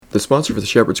The sponsor for the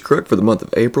Shepherd's Crook for the month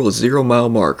of April is 0 Mile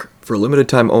Mark. For a limited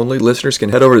time only, listeners can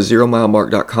head over to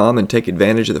zeromilemark.com and take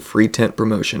advantage of the free tent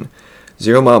promotion.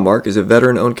 0 Mile Mark is a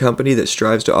veteran-owned company that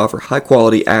strives to offer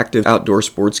high-quality, active outdoor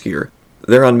sports gear.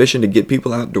 They're on mission to get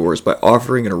people outdoors by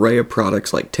offering an array of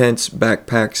products like tents,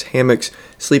 backpacks, hammocks,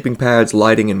 sleeping pads,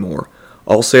 lighting, and more.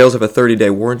 All sales have a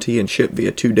 30-day warranty and ship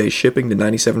via 2-day shipping to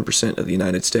 97% of the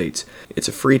United States. It's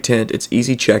a free tent, it's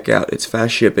easy checkout, it's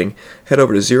fast shipping. Head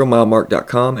over to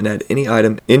zeromilemark.com and add any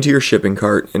item into your shipping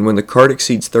cart, and when the cart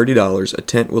exceeds $30, a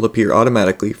tent will appear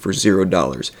automatically for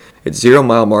 $0. It's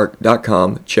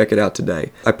zeromilemark.com. Check it out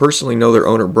today. I personally know their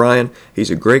owner, Brian. He's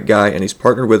a great guy, and he's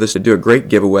partnered with us to do a great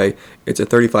giveaway. It's a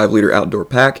 35-liter outdoor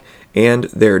pack and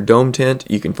their dome tent.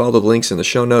 You can follow the links in the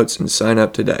show notes and sign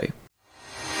up today.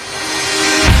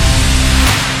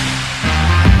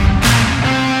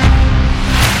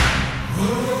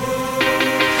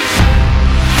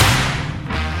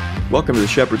 Welcome to the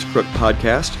Shepherd's Crook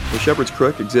podcast. The Shepherd's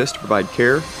Crook exists to provide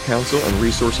care, counsel, and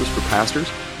resources for pastors.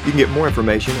 You can get more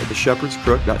information at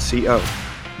theshepherdscrook.co.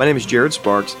 My name is Jared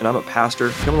Sparks, and I'm a pastor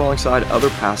coming alongside other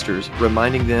pastors,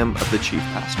 reminding them of the chief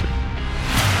pastor.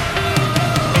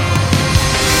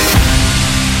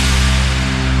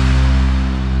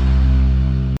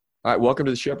 All right, welcome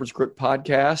to the Shepherd's Crook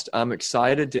podcast. I'm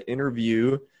excited to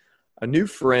interview a new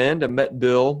friend. I met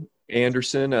Bill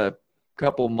Anderson a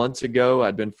couple months ago.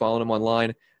 I'd been following him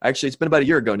online. Actually, it's been about a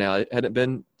year ago now. Had it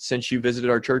been since you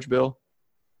visited our church, Bill?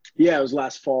 Yeah, it was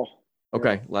last fall.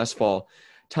 Okay, last fall.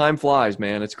 Time flies,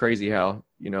 man. It's crazy how,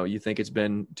 you think it's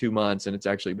been 2 months and it's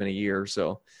actually been a year.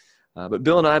 So, but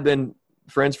Bill and I have been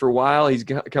friends for a while. He's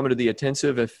coming to the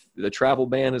intensive if the travel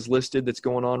ban is listed that's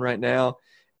going on right now.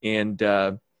 And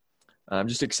I'm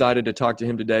just excited to talk to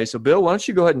him today. So, Bill, why don't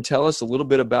you go ahead and tell us a little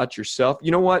bit about yourself?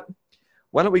 You know what?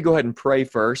 Why don't we go ahead and pray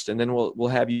first, and then we'll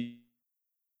have you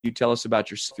tell us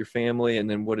about your family and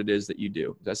then what it is that you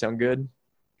do. Does that sound good?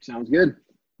 Sounds good.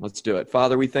 Let's do it.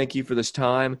 Father, we thank you for this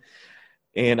time,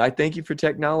 and I thank you for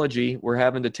technology. We're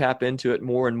having to tap into it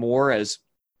more and more as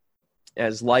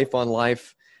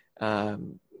life-on-life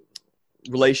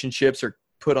relationships are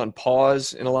put on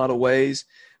pause in a lot of ways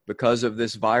because of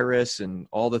this virus and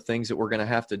all the things that we're going to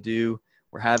have to do.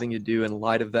 We're having to do in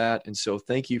light of that. And so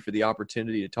thank you for the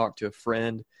opportunity to talk to a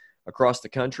friend across the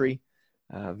country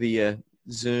via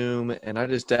Zoom. And I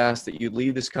just ask that you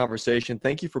lead this conversation.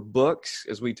 Thank you for books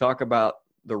as we talk about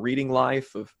the reading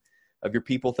life of your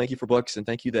people. Thank you for books. And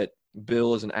thank you that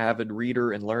Bill is an avid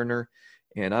reader and learner.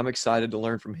 And I'm excited to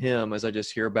learn from him as I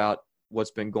just hear about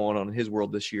what's been going on in his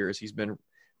world this year as he's been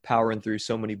powering through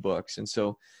so many books. And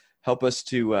so help us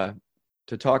to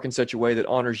talk in such a way that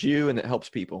honors you and that helps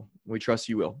people. We trust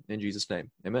you will. In Jesus'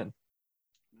 name, amen.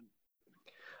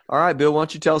 All right, Bill, why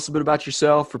don't you tell us a bit about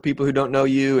yourself for people who don't know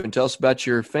you, and tell us about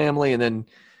your family and then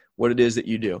what it is that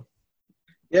you do.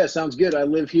 Yeah, sounds good. I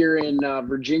live here in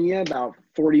Virginia, about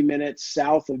 40 minutes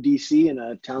south of D.C. in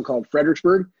a town called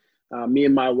Fredericksburg. Me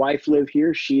and my wife live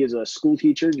here. She is a school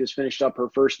teacher, just finished up her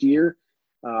first year.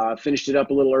 Finished it up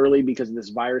a little early because of this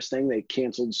virus thing. They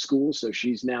canceled school, so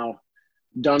she's now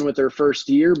done with her first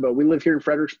year. But we live here in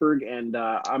Fredericksburg, and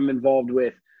I'm involved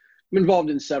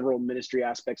in several ministry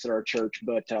aspects at our church,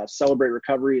 but Celebrate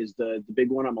Recovery is the big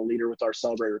one. I'm a leader with our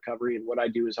Celebrate Recovery, and what I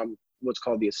do is I'm what's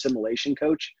called the assimilation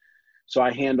coach. So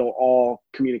I handle all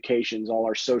communications, all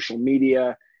our social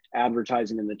media,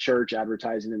 advertising in the church,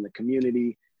 advertising in the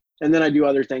community, and then I do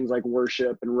other things like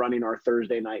worship and running our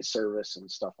Thursday night service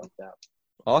and stuff like that.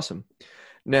 Awesome.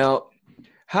 Now,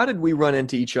 how did we run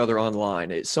into each other online?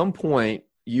 At some point,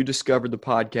 you discovered the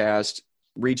podcast,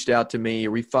 reached out to me,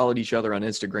 or we followed each other on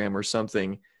Instagram or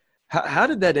something. How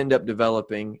did that end up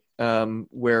developing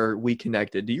where we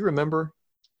connected? Do you remember?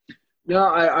 No,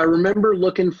 I remember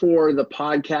looking for the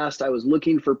podcast. I was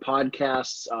looking for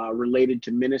podcasts related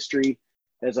to ministry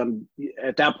as I'm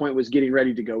at that point was getting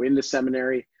ready to go into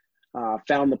seminary.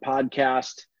 Found the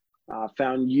podcast.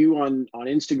 Found you on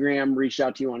Instagram, reached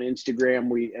out to you on Instagram.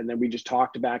 And then we just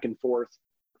talked back and forth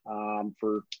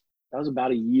that was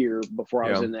about a year before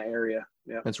I was in the area.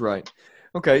 Yeah, that's right.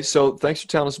 Okay. So thanks for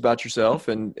telling us about yourself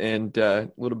and a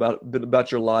bit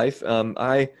about your life.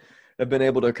 I have been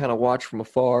able to kind of watch from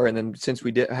afar. And then since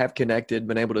we have connected,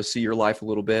 been able to see your life a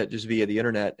little bit just via the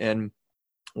internet. And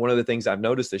one of the things I've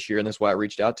noticed this year, and that's why I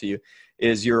reached out to you,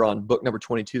 is you're on book number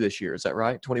 22 this year. Is that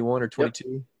right? 21 or 22?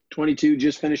 Yep. 22,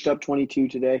 just finished up 22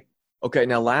 today. Okay.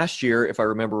 Now last year, if I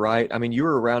remember right, I mean, you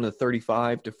were around the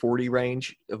 35 to 40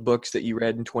 range of books that you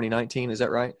read in 2019. Is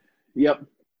that right? Yep.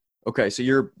 Okay. So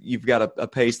you've got a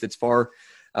pace that's far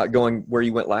going where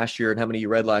you went last year and how many you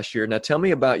read last year. Now tell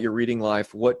me about your reading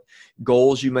life, what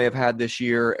goals you may have had this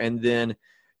year. And then,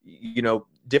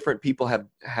 different people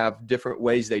have different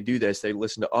ways they do this. They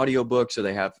listen to audiobooks, or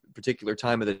they have a particular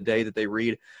time of the day that they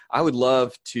read. I would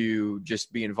love to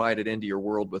just be invited into your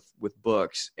world with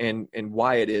books, and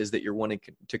why it is that you're wanting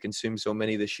to consume so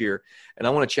many this year. And I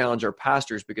want to challenge our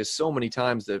pastors, because so many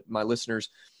times that my listeners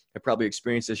have probably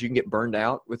experienced this, you can get burned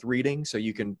out with reading. So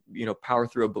you can, power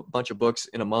through a bunch of books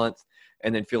in a month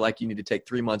and then feel like you need to take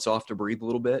 3 months off to breathe a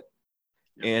little bit.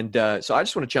 And so I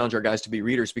just want to challenge our guys to be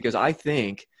readers, because I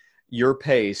think your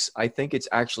pace, I think it's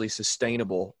actually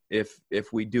sustainable if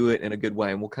we do it in a good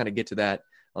way. And we'll kind of get to that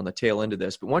on the tail end of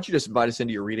this. But why don't you just invite us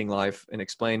into your reading life and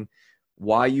explain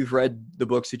why you've read the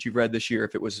books that you've read this year,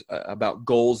 if it was about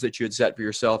goals that you had set for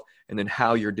yourself, and then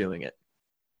how you're doing it.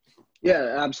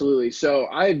 Yeah, absolutely. So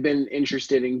I've been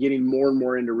interested in getting more and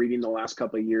more into reading the last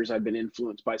couple of years. I've been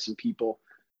influenced by some people.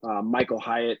 Michael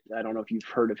Hyatt, I don't know if you've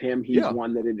heard of him. He's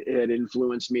one that had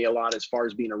influenced me a lot as far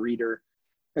as being a reader.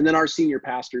 And then our senior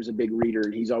pastor is a big reader,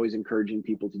 and he's always encouraging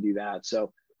people to do that.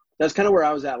 So that's kind of where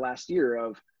I was at last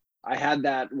year. I had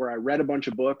that where I read a bunch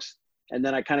of books, and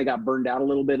then I kind of got burned out a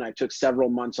little bit, and I took several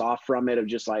months off from it, of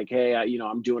just like, hey,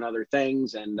 I'm doing other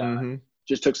things, and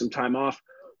just took some time off.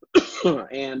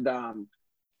 And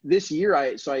this year,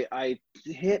 I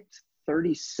hit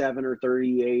 37 or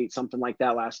 38, something like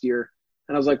that last year.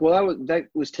 And I was like, well, that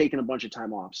was taking a bunch of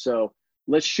time off. So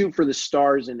let's shoot for the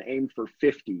stars and aim for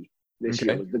 50 this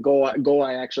year. The goal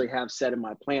I actually have set in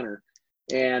my planner.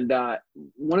 And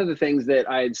one of the things that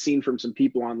I had seen from some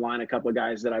people online, a couple of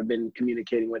guys that I've been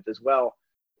communicating with as well,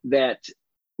 that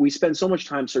we spend so much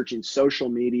time searching social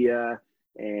media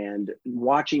and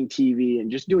watching TV and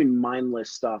just doing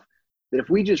mindless stuff, that if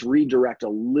we just redirect a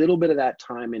little bit of that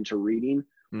time into reading,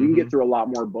 we can get through a lot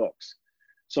more books.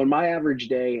 So in my average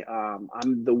day,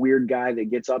 I'm the weird guy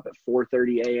that gets up at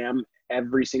 4:30 a.m.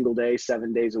 every single day,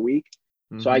 7 days a week.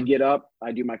 So I get up,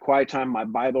 I do my quiet time, my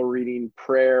Bible reading,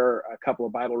 prayer, a couple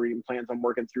of Bible reading plans I'm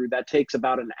working through. That takes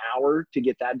about an hour to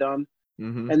get that done.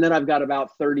 And then I've got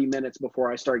about 30 minutes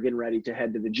before I start getting ready to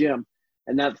head to the gym.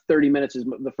 And that 30 minutes is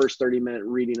the first 30-minute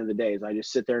reading of the day. I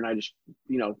just sit there and I just,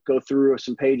 go through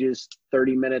some pages,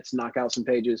 30 minutes, knock out some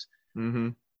pages,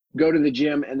 go to the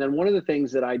gym. And then one of the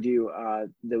things that I do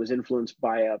that was influenced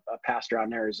by a pastor out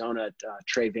in Arizona,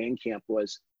 Trey Van Camp,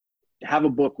 was have a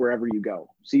book wherever you go.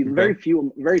 See, very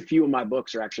few of my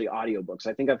books are actually audiobooks.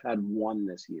 I think I've had one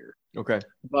this year. Okay.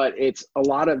 But it's a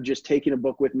lot of just taking a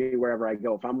book with me wherever I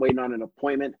go. If I'm waiting on an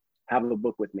appointment, have a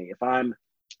book with me. If I'm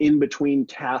in between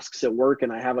tasks at work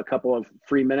and I have a couple of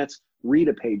free minutes, read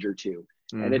a page or two.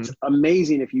 And it's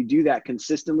amazing if you do that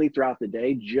consistently throughout the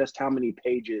day, just how many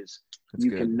pages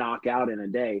you can knock out in a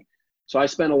day. So I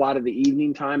spend a lot of the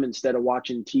evening time, instead of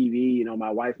watching TV,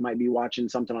 my wife might be watching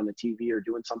something on the TV or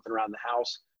doing something around the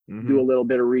house, do a little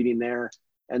bit of reading there.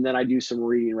 And then I do some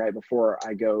reading right before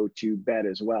I go to bed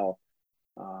as well.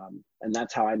 And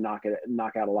that's how I knock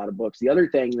out a lot of books. The other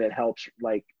thing that helps,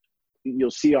 like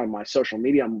you'll see on my social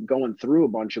media, I'm going through a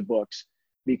bunch of books,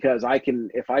 because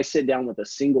if I sit down with a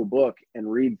single book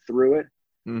and read through it,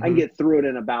 I can get through it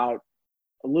in about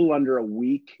a little under a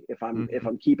week if I'm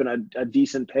keeping a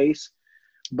decent pace.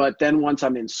 But then once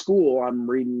I'm in school, I'm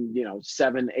reading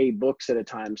 7-8 books at a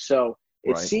time. So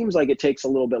it seems like it takes a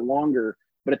little bit longer,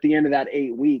 but at the end of that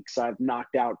 8 weeks, I've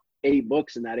knocked out 8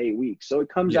 books in that 8 weeks. So it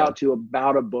comes out to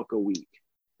about a book a week.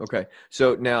 Okay.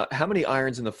 So now, how many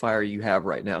irons in the fire you have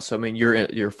right now? So, I mean,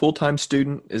 you're a full-time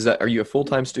student. Are you a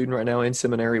full-time student right now in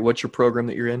seminary? What's your program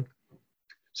that you're in?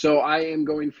 So I am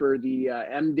going for the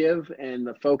MDiv, and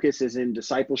the focus is in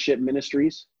discipleship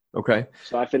ministries. Okay.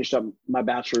 So I finished up my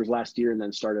bachelor's last year and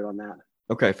then started on that.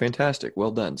 Okay, fantastic.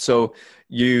 Well done. So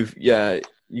you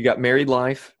got married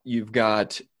life, you've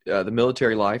got the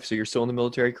military life. So you're still in the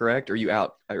military, correct? Or are you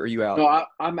out? No,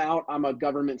 I'm out. I'm a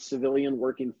government civilian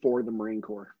working for the Marine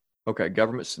Corps. Okay,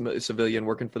 government civilian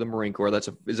working for the Marine Corps.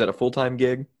 Is that a full-time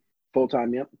gig?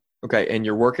 Full-time, yep. Okay, and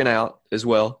you're working out as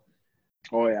well?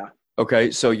 Oh, yeah.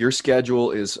 Okay, so your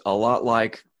schedule is a lot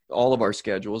like all of our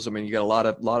schedules. I mean, you got a lot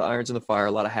of irons in the fire,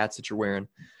 a lot of hats that you're wearing.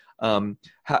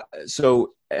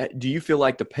 So do you feel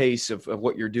like the pace of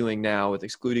what you're doing now, with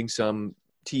excluding some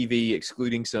TV,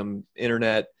 excluding some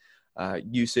internet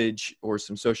usage or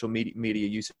some social media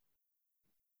usage,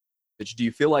 do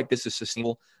you feel like this is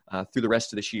sustainable through the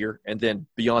rest of this year and then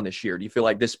beyond this year? Do you feel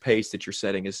like this pace that you're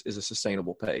setting is a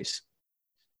sustainable pace?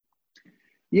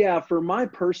 Yeah, for my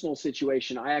personal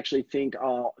situation, I actually think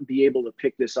I'll be able to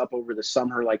pick this up over the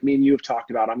summer. Like me and you have talked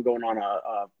about, I'm going on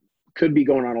could be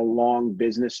going on a long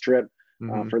business trip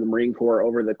for the Marine Corps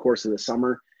over the course of the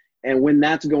summer. And when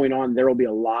that's going on, there will be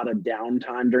a lot of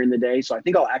downtime during the day. So I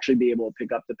think I'll actually be able to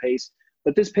pick up the pace.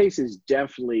 But this pace is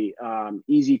definitely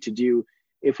easy to do.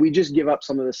 if we just give up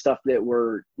some of the stuff that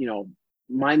we're,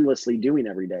 mindlessly doing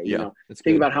every day,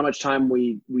 think about how much time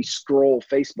we scroll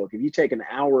Facebook. If you take an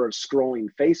hour of scrolling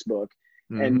Facebook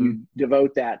and you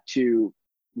devote that to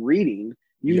reading,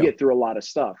 you can get through a lot of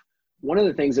stuff. One of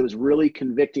the things that was really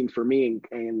convicting for me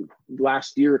and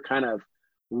last year kind of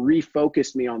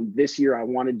refocused me on this year, I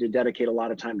wanted to dedicate a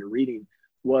lot of time to reading,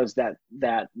 was that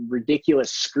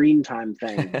ridiculous screen time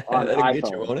thing on iPhone.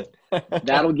 Get you, won't it?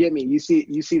 That'll get me. You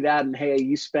see that, and hey,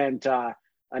 you spent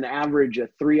an average of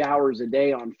 3 hours a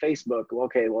day on Facebook.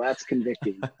 Okay, well, that's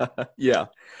convicting. Yeah.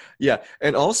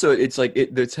 And also, it's like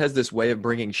it has this way of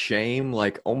bringing shame.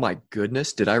 Like, oh my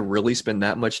goodness, did I really spend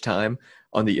that much time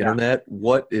on the internet?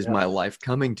 What is my life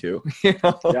coming to?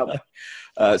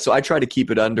 So I try to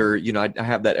keep it under. I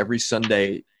have that every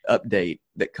Sunday update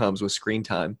that comes with screen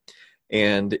time.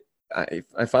 And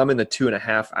if I'm in the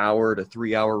 2.5 hour to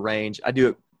 3 hour range, I do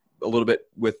it a little bit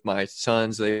with my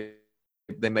sons. They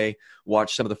may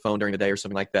watch some of the phone during the day or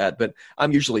something like that, but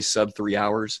I'm usually sub 3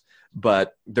 hours.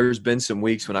 But there's been some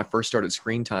weeks when I first started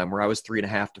screen time where I was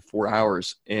 3.5 to 4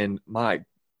 hours, and my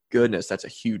goodness, that's a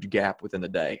huge gap within the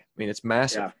day. I mean, it's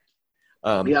massive.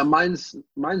 Mine's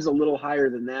a little higher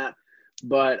than that,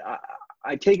 but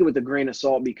I take it with a grain of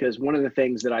salt, because one of the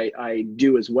things that I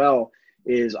do as well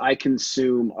is I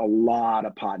consume a lot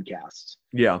of podcasts.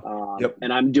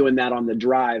 And I'm doing that on the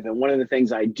drive. And one of the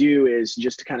things I do is,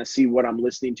 just to kind of see what I'm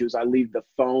listening to, is I leave the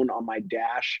phone on my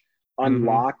dash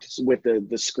unlocked with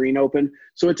the screen open.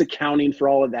 So it's accounting for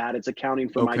all of that. It's accounting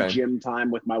for my gym time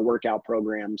with my workout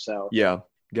program. So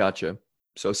gotcha.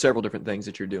 So several different things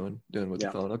that you're doing with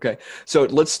the phone. Okay. So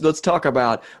let's talk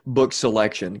about book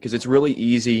selection, because it's really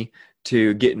easy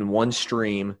to get in one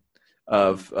stream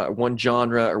of one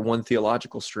genre or one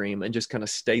theological stream and just kind of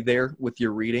stay there with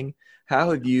your reading.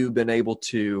 How have you been able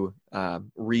to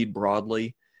read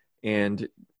broadly and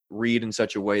read in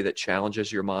such a way that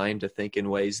challenges your mind to think in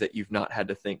ways that you've not had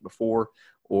to think before,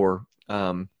 or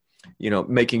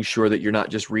making sure that you're not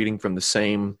just reading from the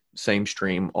same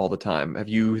stream all the time? Have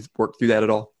you worked through that at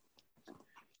all?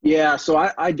 Yeah, so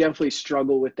I definitely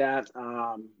struggle with that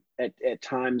at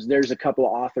times. There's a couple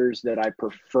of authors that I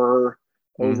prefer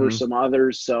over some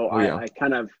others, so I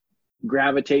kind of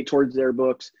gravitate towards their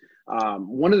books.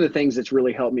 One of the things that's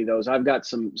really helped me, though, is I've got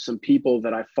some people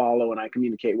that I follow and I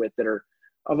communicate with that are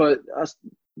of a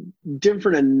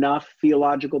different enough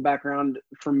theological background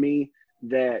from me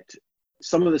that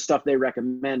some of the stuff they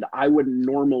recommend I wouldn't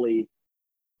normally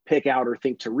pick out or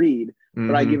think to read,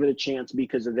 but I give it a chance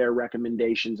because of their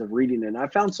recommendations of reading it. And I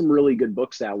found some really good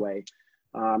books that way.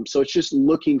 So it's just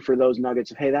looking for those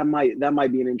nuggets of, hey, that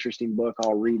might be an interesting book.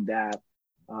 I'll read that.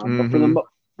 But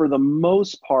for the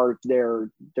most part, they're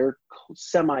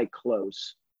semi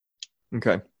close.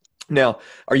 Okay. Now,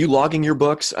 are you logging your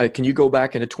books? Can you go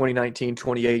back into 2019,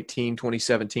 2018,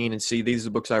 2017 and see, these are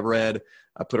the books I've read,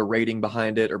 I put a rating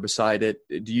behind it or beside it?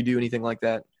 Do you do anything like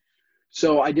that?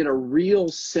 So I did a real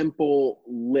simple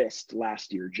list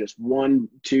last year, just 1,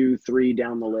 2, 3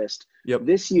 down the list.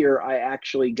 This year, I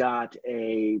actually got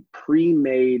a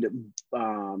pre-made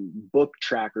book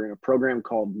tracker in a program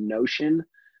called Notion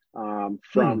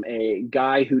from a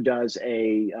guy who does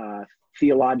a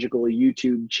theological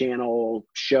YouTube channel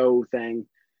show thing.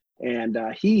 And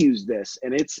he used this,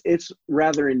 and it's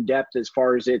rather in depth as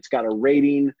far as it's got a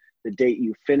rating, the date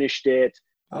you finished it,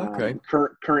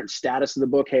 current status of the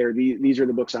book. Hey, these are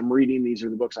the books I'm reading. These are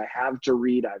the books I have to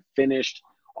read. I've finished,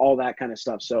 all that kind of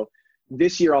stuff. So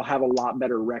this year I'll have a lot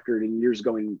better record, and years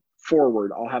going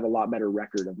forward, I'll have a lot better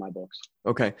record of my books.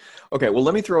 Okay. Well,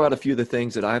 let me throw out a few of the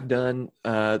things that I've done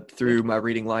through my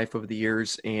reading life over the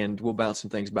years, and we'll bounce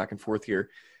some things back and forth here,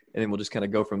 and then we'll just kind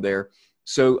of go from there.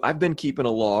 So I've been keeping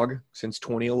a log since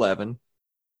 2011.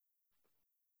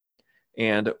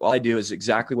 And all I do is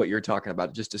exactly what you're talking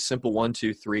about, just a simple 1,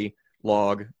 2, 3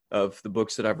 log of the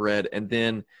books that I've read, and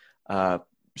then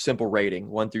simple rating,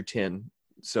 1 through 10.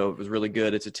 So if it was really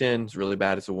good, it's a 10. It's really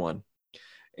bad, it's a 1.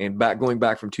 And going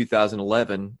back from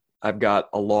 2011, I've got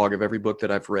a log of every book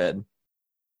that I've read.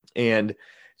 And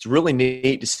it's really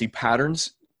neat to see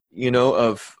patterns,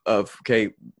 of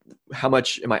okay, how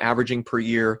much am I averaging per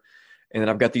year? And then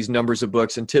I've got these numbers of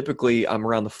books, and typically I'm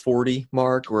around the 40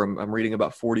 mark, where I'm reading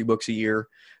about 40 books a year.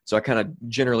 So I kind of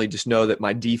generally just know that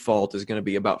my default is going to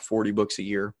be about 40 books a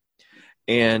year.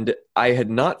 And I had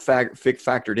not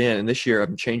factored in, and this year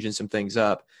I'm changing some things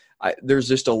up. There's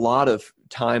just a lot of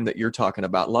time that you're talking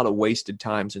about, a lot of wasted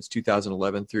time since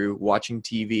 2011 through watching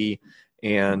TV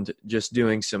and just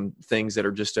doing some things that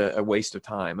are just a waste of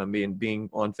time. I mean, being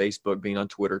on Facebook, being on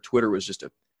Twitter. Twitter was just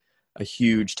a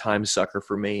huge time sucker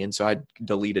for me, and so I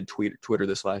deleted Twitter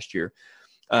this last year.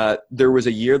 There was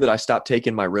a year that I stopped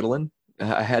taking my Ritalin.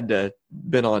 I had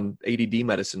been on ADD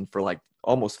medicine for like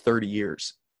almost 30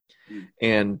 years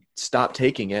and stopped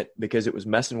taking it because it was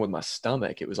messing with my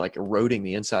stomach. It was like eroding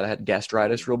the inside. I had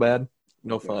gastritis real bad.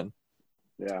 No fun.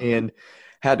 Yeah. And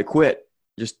had to quit,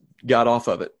 just got off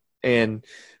of it. And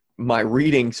my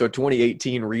reading, so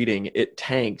 2018 reading, it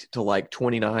tanked to like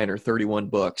 29 or 31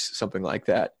 books, something like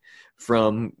that,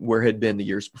 from where it had been the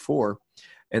years before.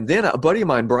 And then a buddy of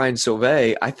mine, Brian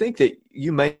Sauvé, I think that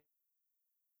you may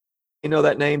know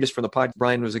that name just from the podcast.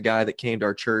 Brian was a guy that came to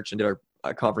our church and did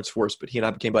our conference for us, but he and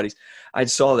I became buddies. I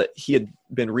saw that he had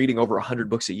been reading over 100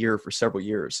 books a year for several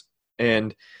years.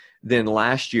 And then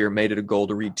last year made it a goal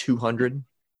to read 200.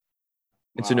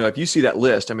 And so, if you see that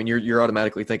list, I mean, you're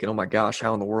automatically thinking, oh my gosh,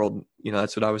 how in the world,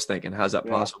 that's what I was thinking. How's that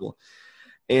possible?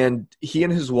 And he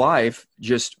and his wife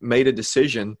just made a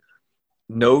decision,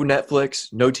 no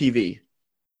Netflix, no TV.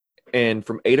 And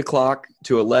from 8 o'clock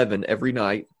to 11 every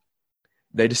night,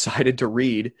 they decided to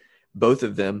read, both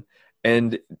of them.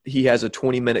 And he has a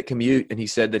 20-minute commute, and he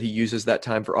said that he uses that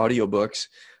time for audiobooks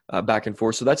back and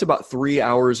forth. So that's about 3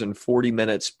 hours and 40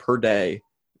 minutes per day,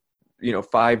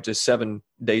 5 to 7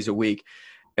 days a week.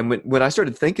 And when I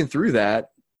started thinking through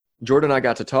that, Jordan and I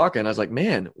got to talking. I was like,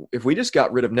 man, if we just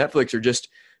got rid of Netflix or just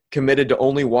committed to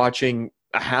only watching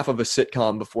a half of a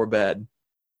sitcom before bed,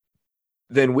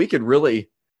 then we could really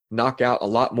knock out a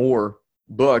lot more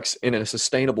books in a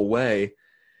sustainable way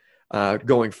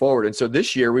going forward. And so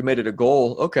this year we made it a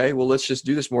goal. Okay, well, let's just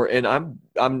do this more. And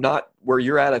I'm not where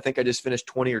you're at. I think I just finished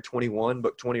 20 or 21,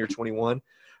 book 20 or 21,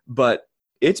 but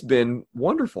it's been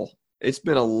wonderful. It's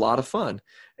been a lot of fun.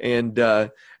 And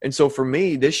so for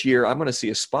me this year, I'm going to see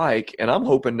a spike, and I'm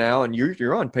hoping now, and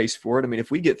you're on pace for it. I mean, if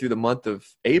we get through the month of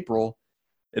April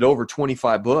at over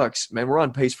 25 books, man, we're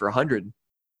on pace for 100.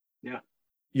 Yeah.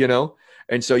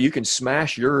 And so you can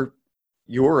smash your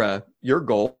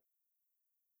goal.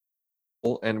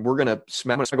 And we're going to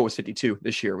smash. I'm going to go with 52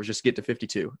 this year. We'll just get to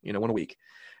 52, one a week.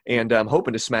 And I'm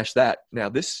hoping to smash that now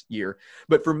this year.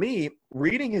 But for me,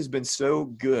 reading has been so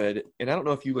good. And I don't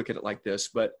know if you look at it like this,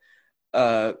 but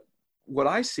what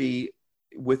I see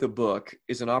with a book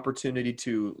is an opportunity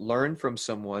to learn from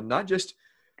someone, not just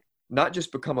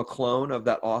become a clone of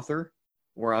that author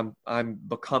where I'm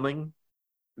becoming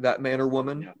that man or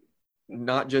woman,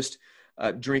 not just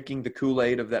drinking the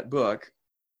Kool-Aid of that book,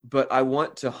 but I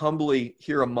want to humbly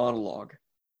hear a monologue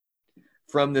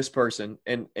from this person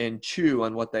and chew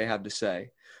on what they have to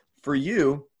say. For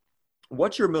you,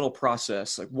 what's your mental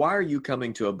process? Like, why are you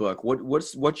coming to a book?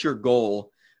 What's your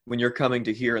goal when you're coming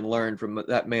to hear and learn from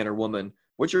that man or woman?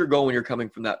 What's your goal when you're coming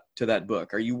from to that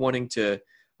book? Are you wanting to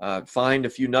find a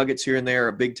few nuggets here and there,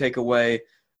 a big takeaway?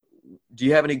 Do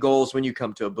you have any goals when you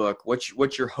come to a book?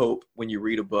 What's your hope when you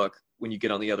read a book, when you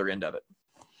get on the other end of it?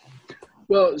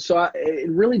 Well, so it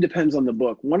really depends on the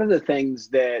book. One of the things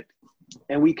that,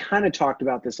 and we kind of talked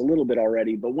about this a little bit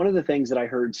already, but one of the things that I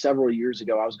heard several years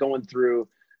ago, I was going through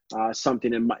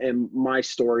something in my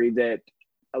story that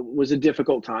was a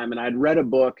difficult time. And I'd read a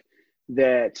book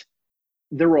that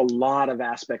there were a lot of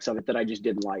aspects of it that I just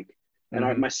didn't like.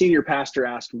 And my senior pastor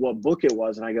asked what book it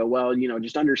was. And I go, well,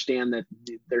 just understand that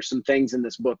there's some things in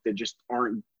this book that just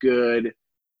aren't good,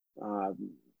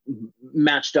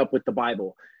 matched up with the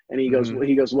Bible. And he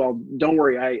goes, well, don't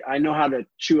worry. I know how to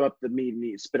chew up the meat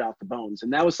and spit out the bones.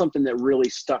 And that was something that really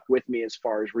stuck with me as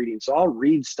far as reading. So I'll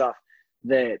read stuff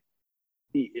that,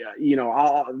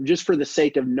 I'll just for the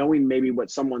sake of knowing maybe what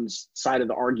someone's side of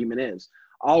the argument is.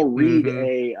 I'll read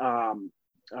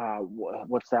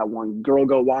what's that one? Girl,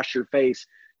 Go Wash Your Face,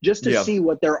 just to see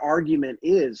what their argument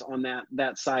is on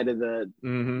that side of the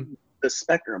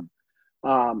spectrum.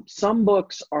 Some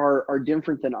books are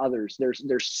different than others.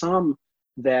 There's some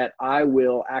that I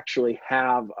will actually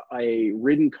have a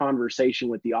written conversation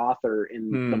with the author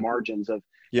in the margins of,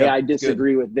 hey, I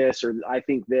disagree with this, or I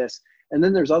think this. And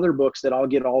then there's other books that I'll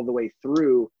get all the way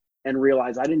through and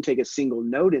realize I didn't take a single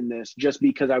note in this just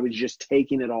because I was just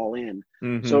taking it all in.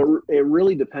 So it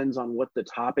really depends on what the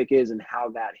topic is and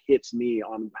how that hits me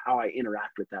on how I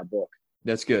interact with that book.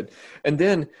 That's good. And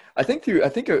then I think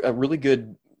a really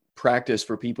good practice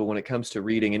for people when it comes to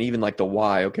reading, and even like the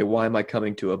why. Okay, why am I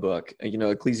coming to a book?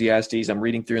 Ecclesiastes, I'm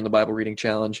reading through in the Bible Reading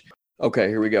Challenge. Okay,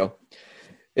 here we go.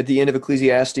 At the end of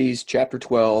Ecclesiastes chapter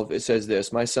 12, it says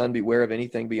this: my son, beware of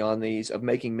anything beyond these. Of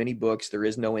making many books there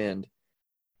is no end,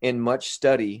 and much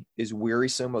study is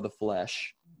wearisome of the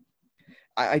flesh.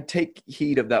 I take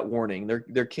heed of that warning.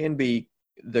 There can be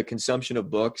the consumption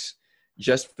of books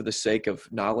just for the sake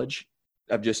of knowledge.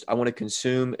 I want to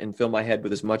consume and fill my head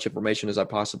with as much information as I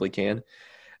possibly can.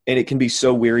 And it can be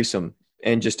so wearisome.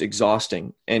 and just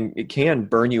exhausting, and it can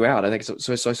burn you out. I think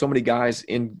so many guys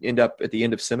end up at the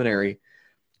end of seminary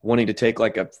wanting to take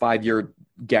like a 5-year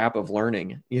gap of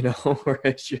learning, where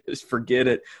it's just forget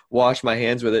it, wash my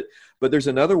hands with it. But there's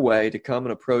another way to come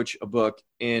and approach a book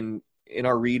in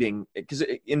our reading, because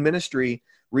in ministry,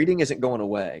 reading isn't going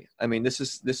away. I mean, this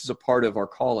is a part of our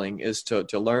calling, is to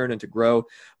learn and to grow.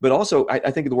 But also, I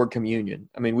think of the word communion.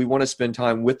 I mean, we want to spend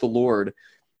time with the Lord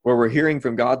where we're hearing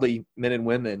from godly men and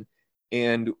women,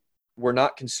 and we're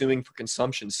not consuming for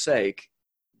consumption's sake.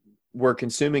 We're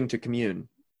consuming to commune.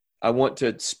 I want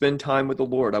to spend time with the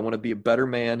Lord. I want to be a better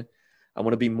man. I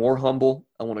want to be more humble.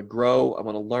 I want to grow. I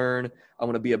want to learn. I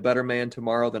want to be a better man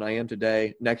tomorrow than I am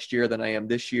today, next year than I am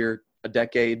this year, a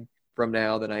decade from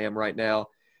now than I am right now.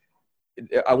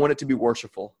 I want it to be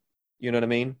worshipful. You know what I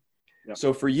mean? Yep.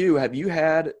 So for you, have you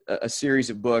had a series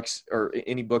of books or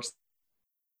any books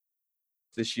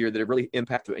this year that have really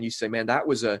impacted you, and you say, man, that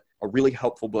was a really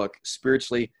helpful book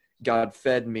spiritually? God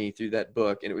fed me through that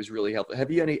book, and it was really helpful. Have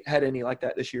you had any like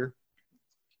that this year?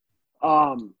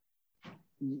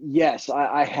 Yes,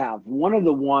 I have. One of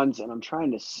the ones, and I'm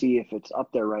trying to see if it's up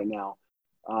there right now,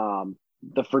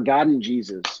 The Forgotten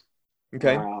Jesus.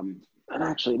 Okay. And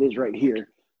actually, it is right here.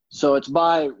 So it's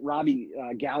by Robbie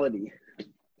Gallaty.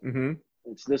 Mm-hmm.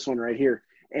 It's this one right here.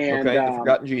 And okay, The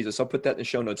Forgotten Jesus. I'll put that in the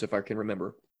show notes if I can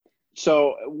remember.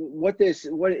 So what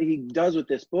he does with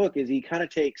this book is he kind of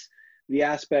takes the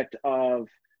aspect of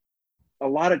a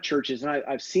lot of churches, and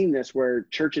I've seen this, where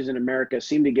churches in America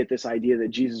seem to get this idea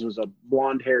that Jesus was a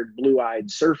blonde-haired, blue-eyed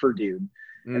surfer dude,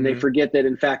 and they forget that,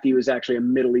 in fact, he was actually a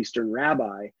Middle Eastern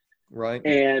rabbi. Right.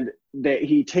 And that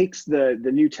he takes the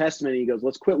New Testament and he goes,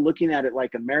 let's quit looking at it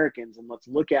like Americans, and let's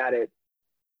look at it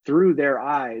through their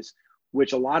eyes,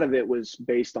 which a lot of it was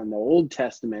based on the Old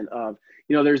Testament of,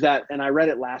 there's that, and I read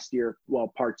it last year,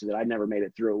 well, parts of it, I never made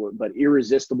it through, but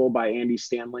Irresistible by Andy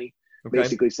Stanley. Okay.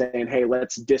 Basically saying, hey,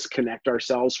 let's disconnect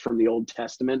ourselves from the Old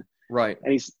Testament. Right.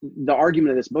 And the argument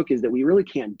of this book is that we really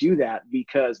can't do that,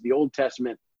 because the Old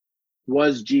Testament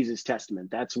was Jesus'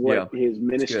 testament. That's what his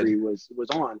ministry was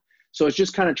on. So it's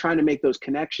just kind of trying to make those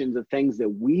connections of things that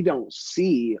we don't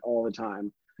see all the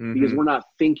time, because we're not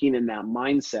thinking in that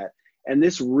mindset. And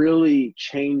this really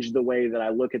changed the way that I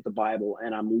look at the Bible,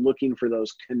 and I'm looking for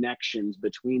those connections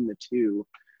between the two,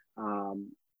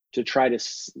 to try to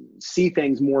see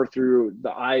things more through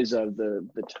the eyes of the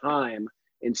time,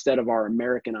 instead of our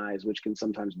American eyes, which can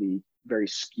sometimes be very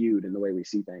skewed in the way we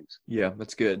see things. Yeah,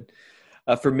 that's good.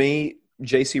 For me,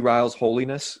 J.C. Ryle's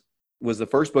Holiness was the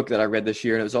first book that I read this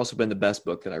year, and it has also been the best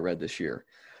book that I read this year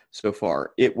so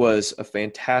far. It was a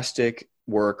fantastic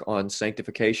work on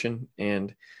sanctification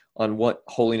and on what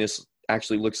holiness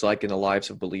actually looks like in the lives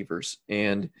of believers.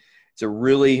 And it's a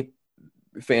really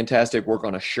fantastic work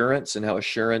on assurance, and how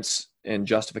assurance and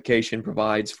justification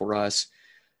provides for us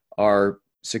our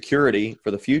security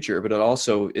for the future, but it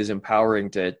also is empowering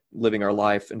to living our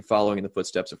life and following in the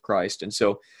footsteps of Christ. And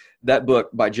so that book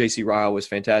by J.C. Ryle was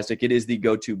fantastic. It is the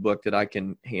go-to book that I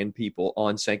can hand people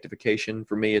on sanctification.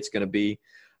 For me, it's going to be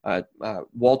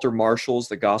Walter Marshall's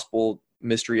The Gospel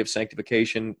Mystery of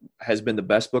Sanctification has been the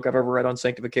best book I've ever read on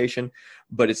sanctification,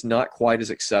 but it's not quite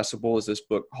as accessible as this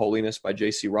book, Holiness by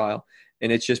J.C. Ryle.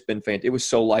 And it's just been fantastic. It was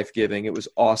so life-giving. It was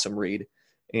awesome read.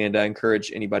 And I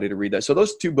encourage anybody to read that. So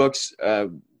those two books,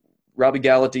 Robbie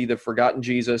Gallaty, The Forgotten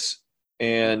Jesus,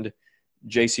 and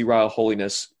J.C. Ryle,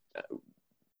 Holiness,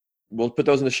 we'll put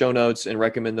those in the show notes and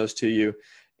recommend those to you.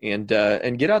 And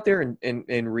get out there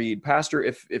and read. Pastor,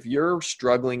 if you're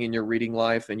struggling in your reading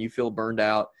life and you feel burned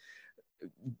out,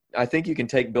 I think you can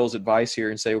take Bill's advice here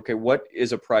and say, okay, what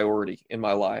is a priority in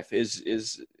my life?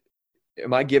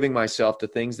 Am I giving myself to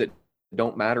things that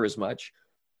don't matter as much?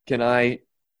 Can I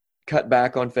cut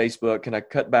back on Facebook? Can I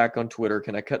cut back on Twitter?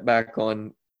 Can I cut back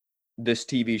on this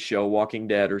TV show, Walking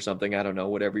Dead or something? I don't know,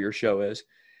 whatever your show is,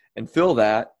 and fill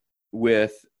that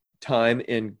with time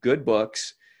in good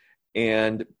books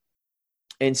and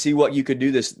see what you could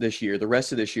do this year, the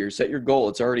rest of this year. Set your goal.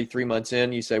 It's already 3 months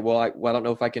in. You say, well, I don't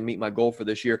know if I can meet my goal for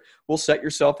this year. Well, set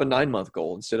yourself a 9-month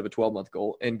goal instead of a 12-month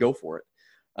goal and go for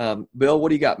it. Bill, what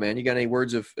do you got, man? You got any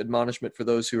words of admonishment for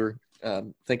those who are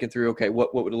thinking through, okay,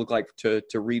 what would it look like to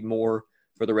read more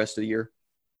for the rest of the year?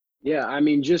 Yeah, I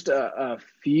mean, just a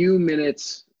few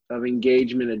minutes of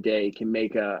engagement a day can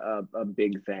make a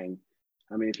big thing.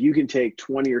 I mean, if you can take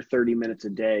 20 or 30 minutes a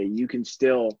day, you can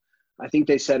still, I think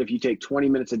they said if you take 20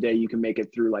 minutes a day, you can make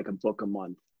it through like a book a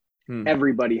month.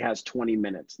 Everybody has 20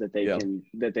 minutes that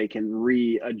they can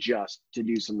readjust to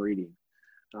do some reading.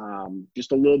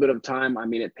 Just a little bit of time. I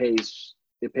mean, it pays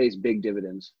big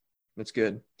dividends. That's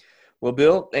good. Well,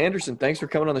 Bill Anderson, thanks for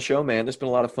coming on the show, man. It's been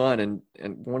a lot of fun, and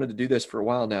wanted to do this for a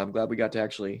while now. I'm glad we got to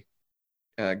actually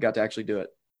do it.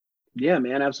 Yeah,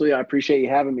 man, absolutely. I appreciate you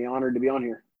having me. Honored to be on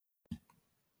here.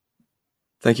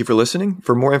 Thank you for listening.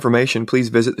 For more information, please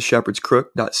visit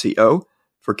theshepherdscrook.co.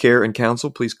 For care and counsel,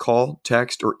 please call,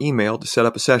 text, or email to set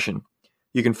up a session.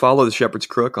 You can follow The Shepherd's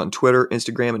Crook on Twitter,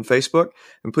 Instagram, and Facebook.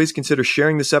 And please consider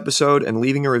sharing this episode and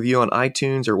leaving a review on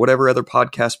iTunes or whatever other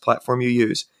podcast platform you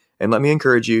use. And let me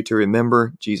encourage you to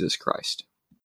remember Jesus Christ.